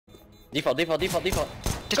Default.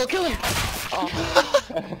 Just go kill him!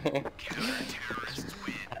 Oh.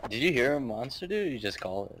 Did you hear a monster, dude? You just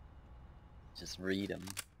call it. Just read him.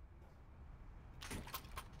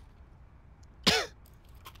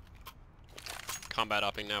 Combat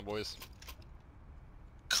upping now, boys.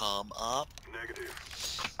 Come up.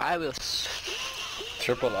 Negative. I will.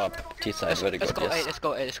 Triple up. T-side, very good. Let's go A, Yes. let's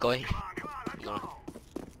go A, let's go A. No.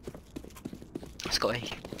 Let's go A.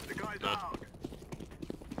 The guy's No. out.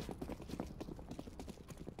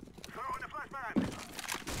 Throw in the flashbang.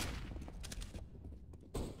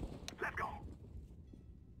 Let's go.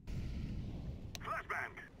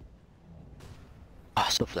 Flashbang. Ah,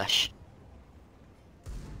 so flash.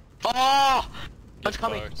 Oh! One's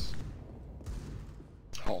coming. Fucked.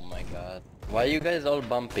 Oh my god. Why are you guys all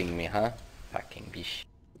bumping me, huh? Fucking bish.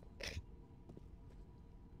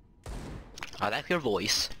 I like your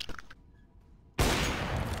voice.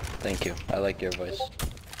 Thank you. I like your voice.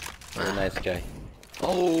 You're a nice guy.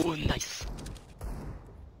 Oh, nice.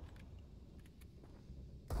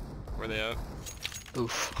 Where they at?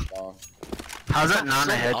 Oof. Long. How's that not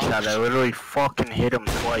a So headshot? I literally fucking hit him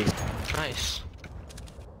twice. Nice.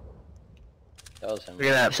 That was him. Look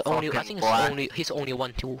at that It's only, I fucking think black. he's only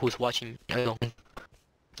one who's watching. I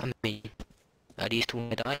mean, at least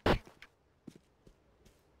when I die.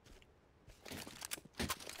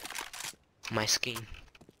 My skin.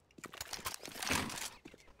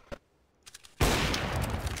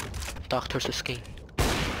 Doctor's skin.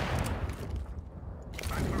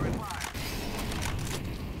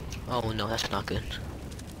 Oh no, that's not good.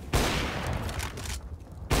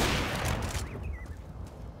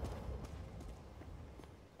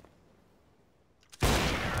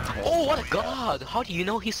 Oh, what a god! How do you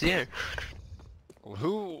know he's there?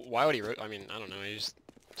 Who? Why would he? I mean, I don't know. He's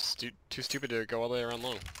too stupid to go all the way around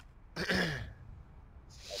long. I'll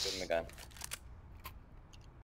give him a gun.